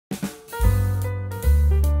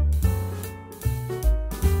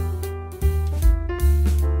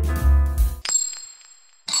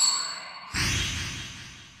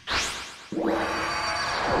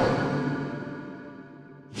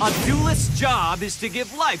A duelist's job is to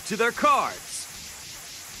give life to their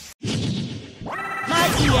cards. My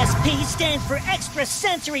ESP stands for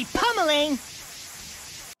extrasensory pummeling.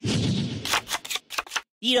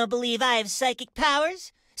 You don't believe I have psychic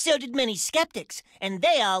powers? So did many skeptics, and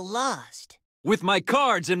they all lost. With my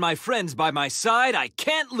cards and my friends by my side, I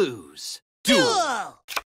can't lose. Duel!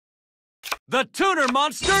 The Tuner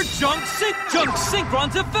Monster Junk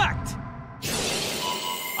Synchron's effect!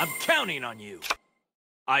 I'm counting on you.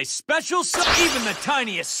 I special even the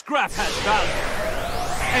tiniest scrap has value.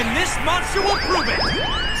 And this monster will prove it!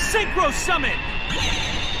 Synchro Summon!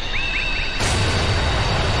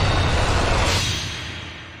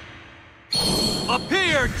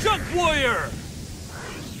 Appear, Junk Warrior!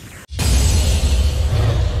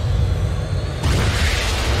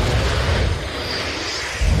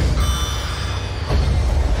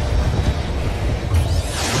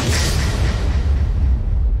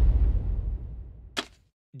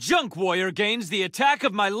 Junk Warrior gains the attack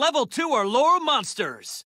of my level 2 or lower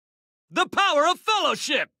monsters. The power of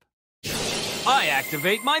fellowship! I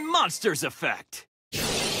activate my monsters effect.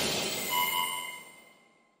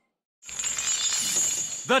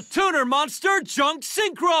 The Tuner Monster Junk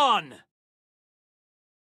Synchron!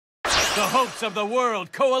 The hopes of the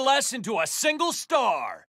world coalesce into a single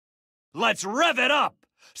star. Let's rev it up!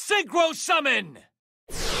 Synchro Summon!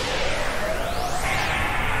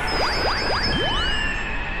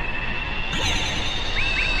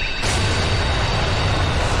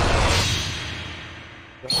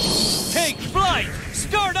 Take flight!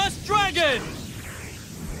 Stardust Dragon!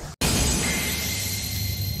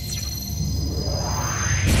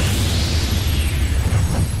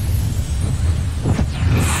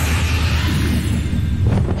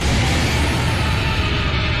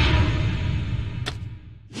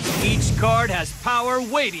 Each card has power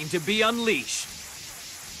waiting to be unleashed.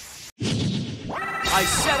 I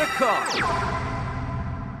set a card.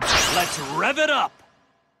 Let's rev it up!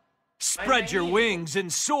 Spread your wings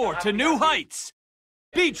and soar to new heights!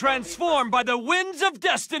 Be transformed by the winds of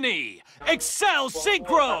destiny! Excel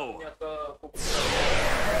Synchro!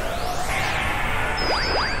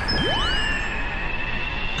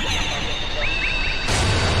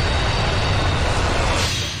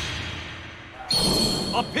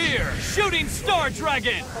 Appear, Shooting Star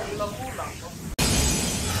Dragon!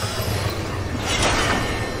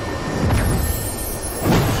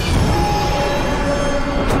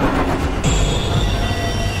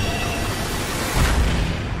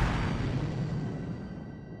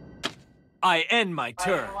 I end my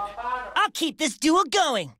turn. I'll keep this duel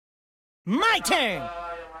going. My turn.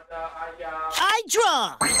 I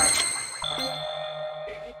draw.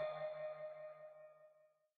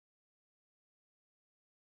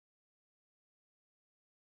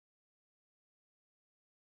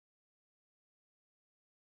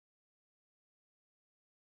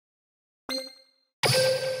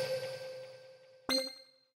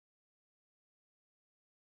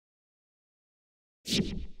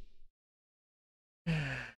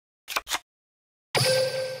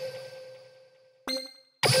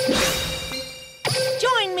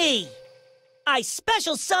 Join me! I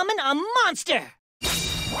special summon a monster!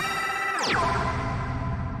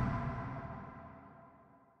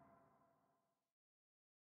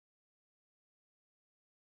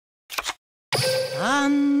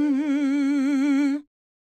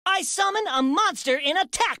 I summon a monster in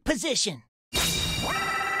attack position.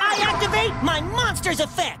 I activate my monster's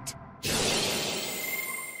effect.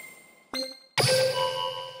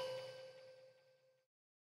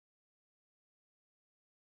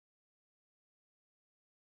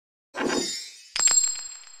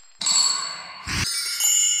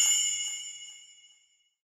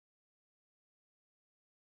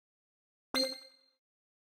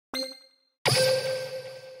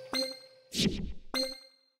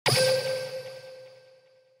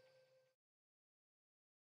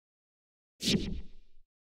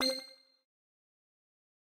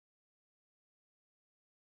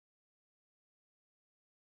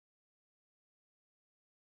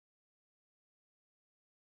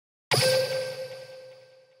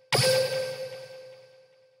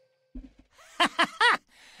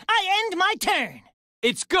 I end my turn.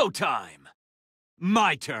 It's go time.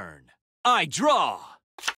 My turn. I draw.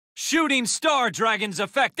 Shooting Star Dragon's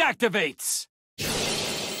effect activates.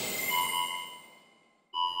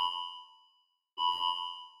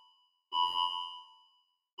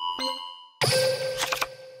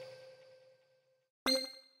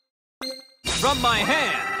 From my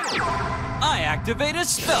hand, I activate a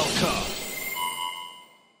spell card.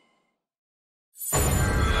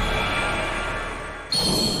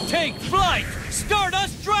 Take flight,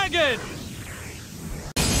 Stardust Dragon!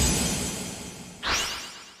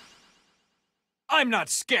 I'm not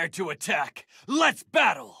scared to attack. Let's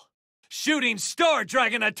battle. Shooting Star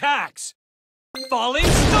Dragon attacks. Falling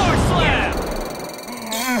Star Slam!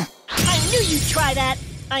 I knew you'd try that.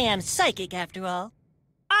 I am psychic, after all.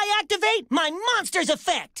 I activate my monster's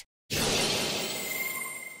effect.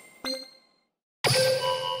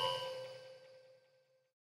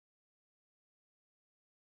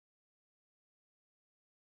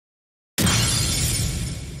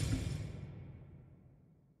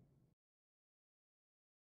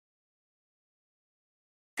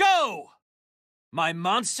 Go! My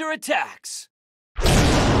monster attacks.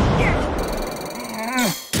 I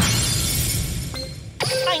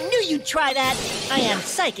knew you'd try that. I am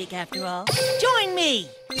psychic, after all. Join me.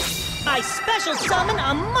 I special summon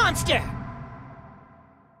a monster.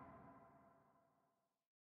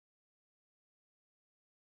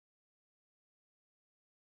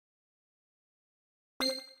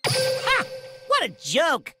 Ha! What a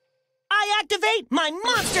joke. I activate my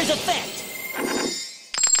monster's effect.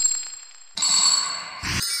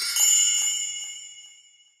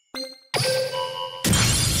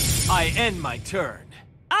 I end my turn.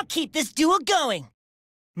 I'll keep this duel going.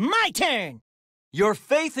 My turn. Your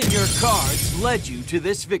faith in your cards led you to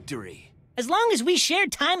this victory. As long as we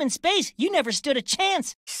shared time and space, you never stood a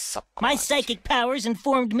chance. My psychic powers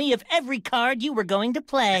informed me of every card you were going to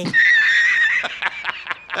play.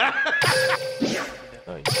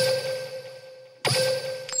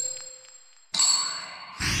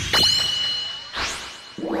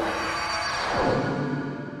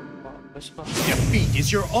 Defeat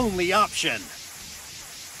is your only option.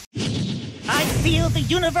 I feel the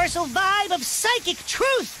universal vibe of psychic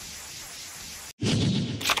truth.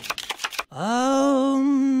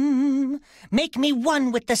 Make me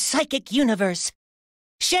one with the psychic universe.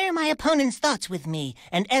 Share my opponent's thoughts with me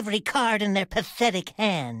and every card in their pathetic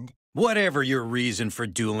hand. Whatever your reason for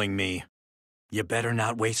dueling me, you better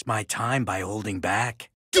not waste my time by holding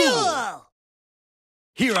back. Duel!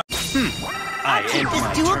 Here I'll keep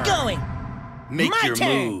this duel going. Make my your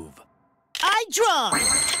turn. move. I draw.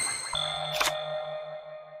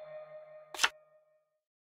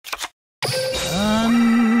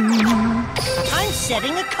 I'm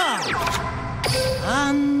setting a card.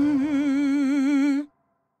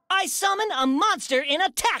 I summon a monster in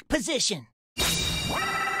attack position.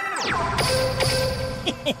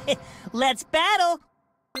 Let's battle.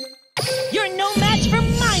 You're no match for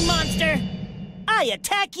my monster. I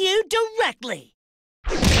attack you directly.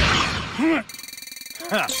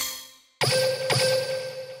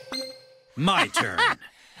 My turn.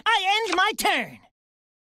 I end my turn.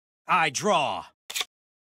 I draw.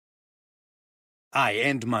 I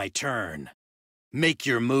end my turn. Make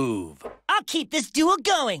your move. I'll keep this duel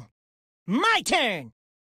going. My turn.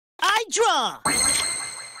 I draw.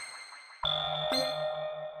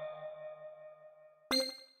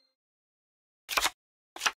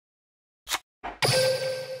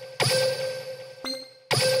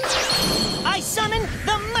 I summon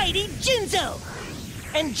the mighty Jinzo.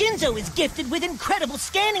 And Jinzo is gifted with incredible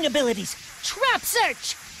scanning abilities. Trap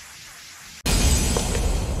search.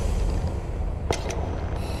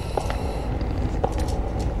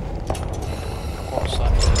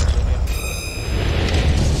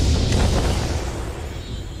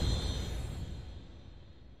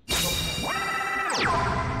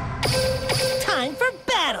 Time for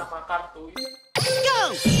battle.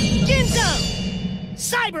 Go, Jinzo!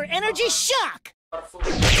 Cyber energy shock.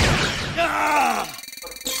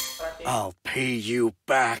 I'll pay you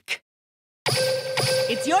back.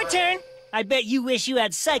 It's your turn. I bet you wish you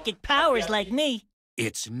had psychic powers like me.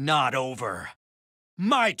 It's not over.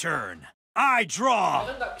 My turn. I draw.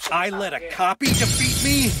 I let a copy defeat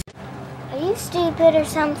me? Are you stupid or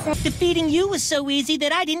something? Defeating you was so easy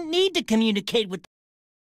that I didn't need to communicate with...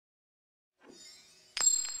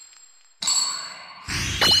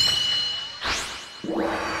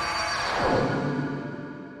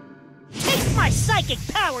 Take my psychic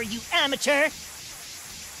power, you amateur!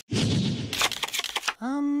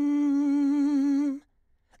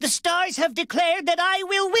 The stars have declared that I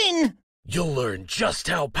will win! You'll learn just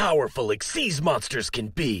how powerful Xyz monsters can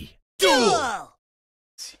be. Duel!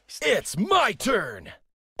 It's my turn!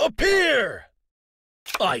 Appear!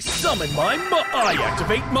 I summon I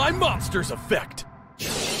activate my monster's effect.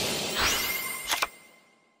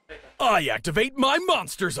 I activate my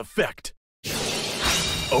monster's effect.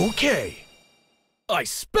 Okay. I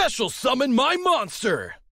special summon my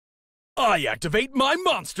monster. I activate my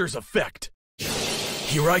monster's effect.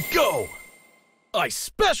 Here I go. I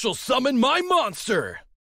special summon my monster.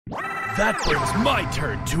 That brings my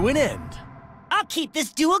turn to an end. I'll keep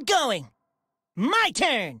this duel going. My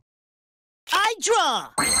turn. I draw.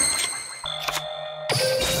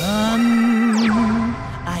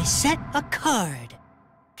 I set a card.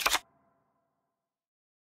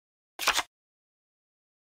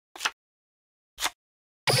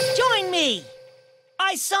 Join me!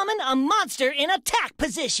 I summon a monster in attack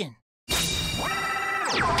position.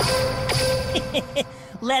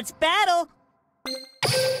 Let's battle.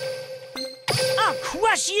 I'll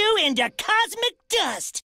crush you into cosmic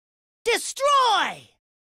dust. Destroy!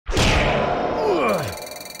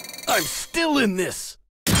 I'm still in this.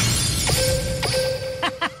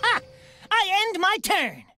 I end my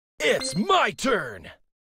turn. It's my turn.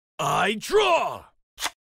 I draw.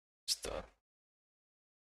 Start.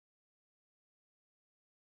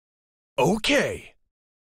 Okay.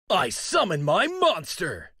 I summon my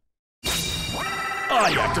monster.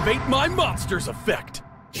 I activate my monster's effect.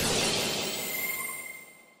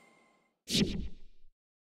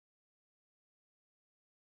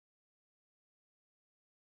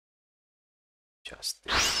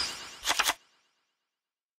 Justice.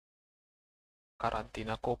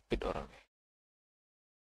 Karantina COVID orangnya.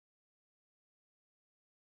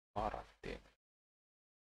 Karantina.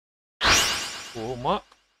 Mak.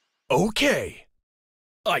 Okay.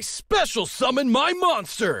 I special summon my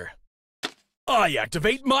monster. I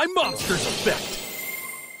activate my monster's effect.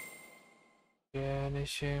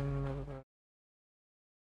 Banish him.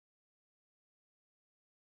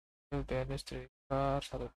 Banish 3 cards,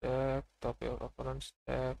 1 deck, top your opponent's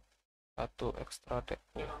deck, 1 extra deck.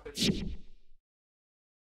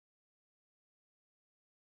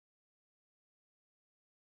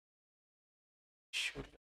 Shoot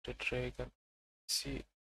the dragon. See.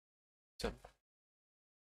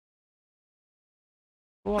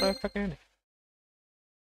 Keluar efeknya nih.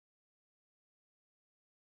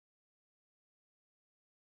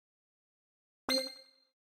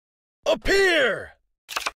 Appear!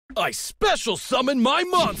 I special summon my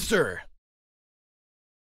monster.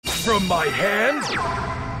 From my hand,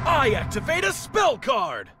 I activate a spell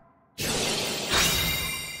card.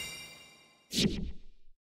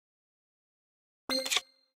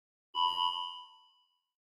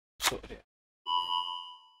 Tuh dia.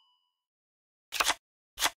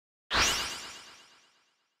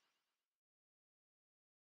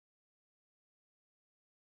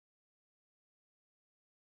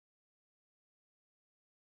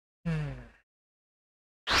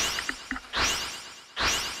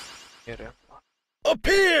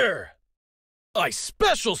 Appear! I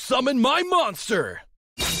special summon my monster.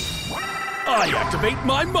 I activate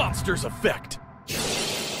my monster's effect.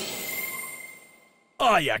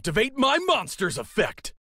 I activate my monster's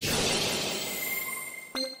effect.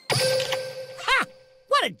 Ha!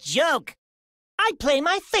 What a joke! I play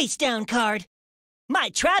my face down card. My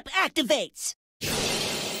trap activates.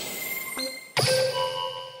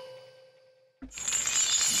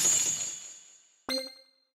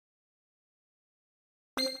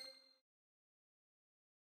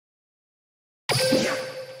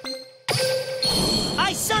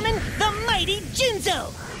 I summon the mighty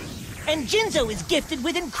Jinzo! And Jinzo is gifted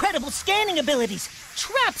with incredible scanning abilities.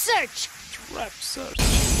 Trap search! Trap search.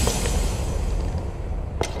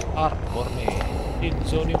 Hardcore nih.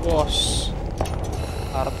 Jinzo nih bos.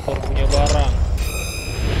 Hardcore punya barang.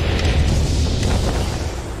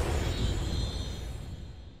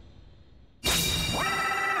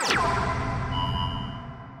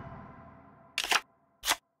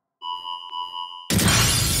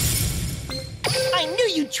 I knew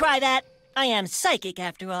you'd try that. I am psychic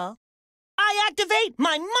after all. I activate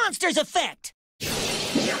my monster's effect.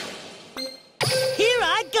 Here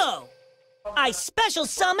I go. I special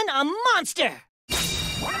summon a monster.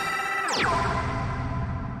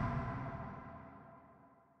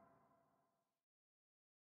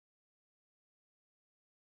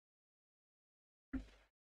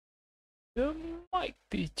 The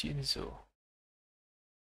mighty Jinzo.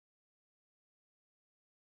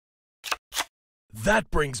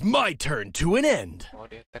 That brings my turn to an end. Oh,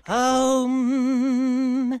 dia attack.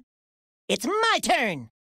 It's my turn.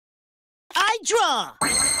 I draw.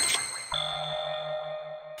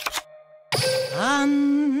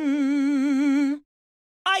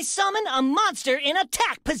 I summon a monster in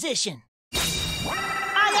attack position.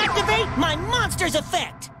 I activate my monster's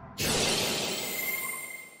effect.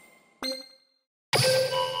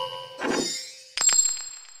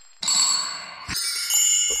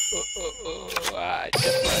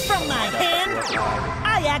 From my hand,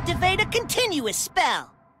 I activate a continuous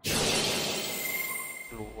spell.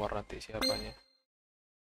 Keluar nanti siapanya.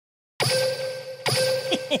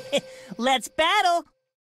 Let's battle.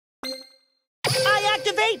 I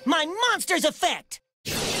activate my monster's effect.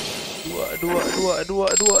 Dua.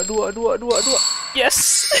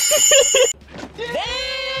 Yes. There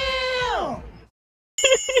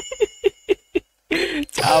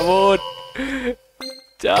Cabut.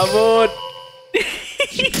 Cabut.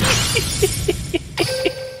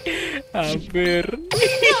 Hampir.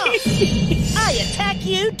 No! I attack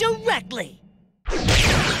you directly!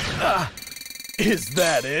 Is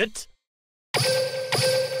that it?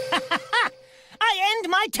 I end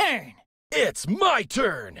my turn! It's my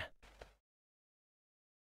turn!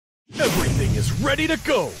 Everything is ready to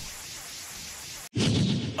go!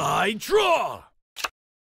 I draw!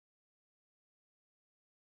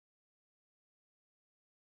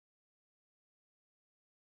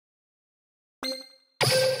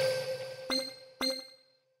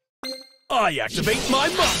 I activate my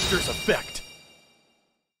monster's effect!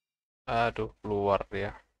 Aduh, keluar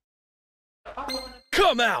dia.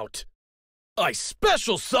 Come out! I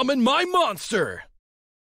special summon my monster!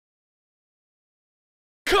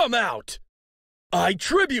 Come out! I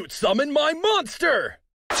tribute summon my monster!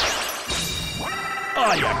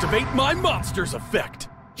 I activate my monster's effect!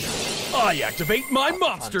 I activate my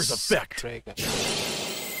monster's effect! Dragon.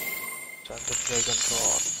 Chanted Dragon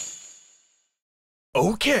Sword.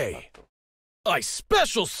 Okay. I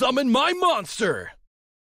special summon my monster!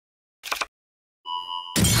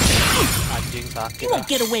 Anjing sakit. You won't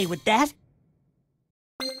get away with that!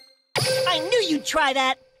 I knew you'd try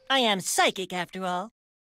that! I am psychic, after all.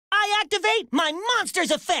 I activate my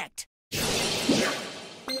monster's effect!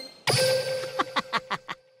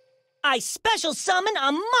 I special summon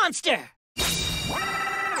a monster!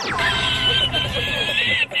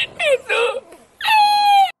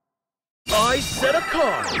 I set a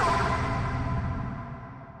card!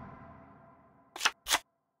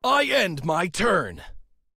 I end my turn!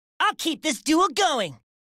 I'll keep this duel going!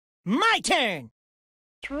 My turn!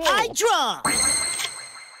 I draw!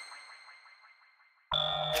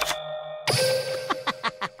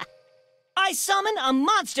 I summon a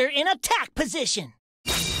monster in attack position!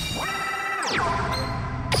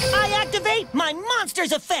 I activate my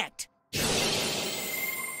monster's effect!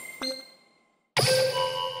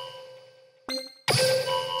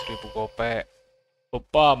 1000 gope.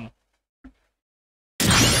 Bam.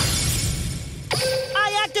 I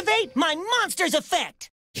activate my monster's effect!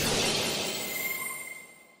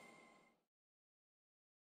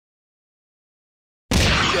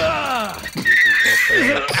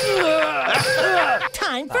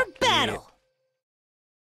 Time for battle!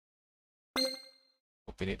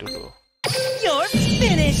 Kopi ini dulu. You're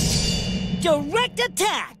finished! Direct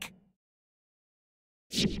attack!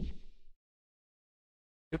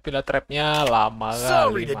 Itu pindah trapnya lama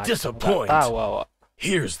Sorry kali. to disappoint. Nggak tahu, awak.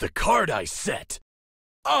 Here's the card I set.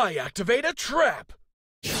 I activate a trap.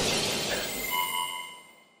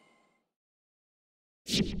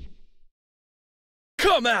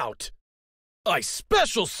 Come out! I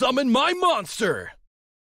special summon my monster!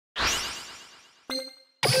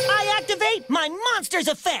 I activate my monster's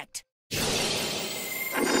effect!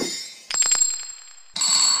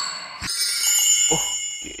 Oh,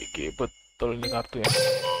 GG betul ini kartu ya.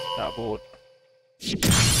 Cabut.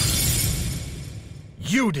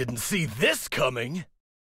 You didn't see this coming!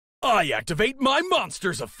 I activate my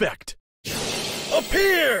monster's effect!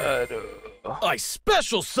 Appear! Aduh. I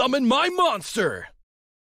special summon my monster!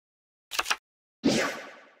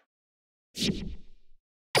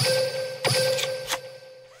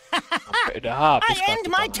 Sampai udah habis I end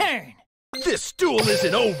kartu my tangan. turn! This duel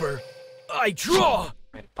isn't over! I draw!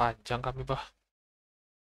 Main panjang kami, bah.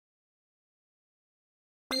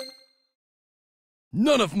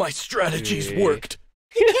 None of my strategies Yeah. worked!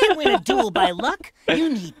 You can't win a duel by luck. You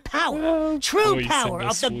need power. True Poison power the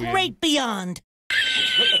of the swing. great beyond.